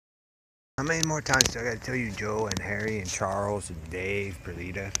How many more times do I gotta tell you, Joe and Harry and Charles and Dave,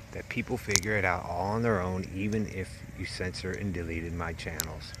 Perlita, that people figure it out all on their own, even if you censor and deleted my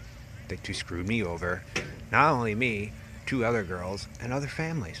channels? That you screwed me over. Not only me, two other girls and other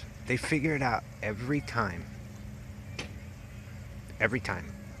families. They figure it out every time. Every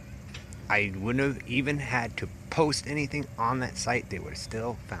time. I wouldn't have even had to post anything on that site. They would have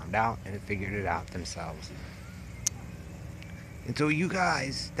still found out and figured it out themselves. And so you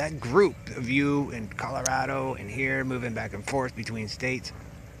guys, that group of you in Colorado and here moving back and forth between states,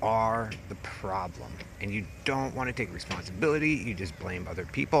 are the problem. And you don't want to take responsibility. You just blame other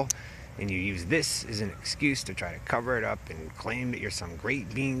people. And you use this as an excuse to try to cover it up and claim that you're some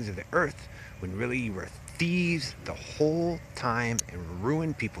great beings of the earth, when really you were thieves the whole time and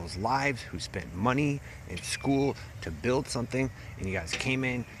ruined people's lives who spent money in school to build something, and you guys came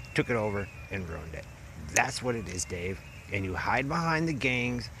in, took it over, and ruined it. That's what it is, Dave. And you hide behind the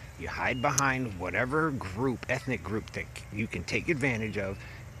gangs, you hide behind whatever group, ethnic group that you can take advantage of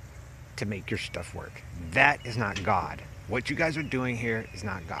to make your stuff work. That is not God. What you guys are doing here is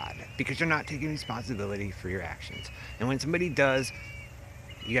not God, because you're not taking responsibility for your actions. And when somebody does,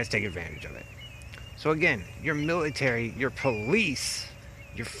 you guys take advantage of it. So again, your military, your police,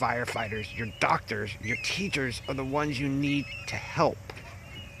 your firefighters, your doctors, your teachers are the ones you need to help,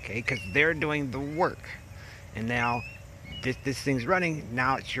 okay? Because they're doing the work. And now this thing's running.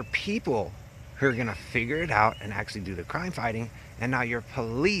 Now it's your people who are gonna figure it out and actually do the crime fighting. And now your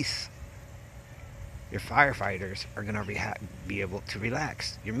police, your firefighters are gonna be able to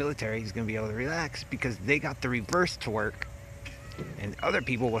relax. Your military is gonna be able to relax because they got the reverse to work, and other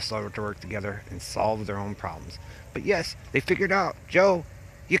people will start to work together and solve their own problems. But yes, they figured out, Joe,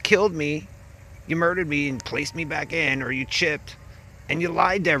 you killed me, you murdered me and placed me back in, or you chipped, and you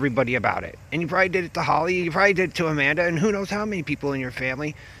lied to everybody about it. And you probably did it to Holly, you probably did it to Amanda, and who knows how many people in your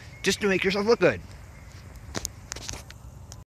family, just to make yourself look good.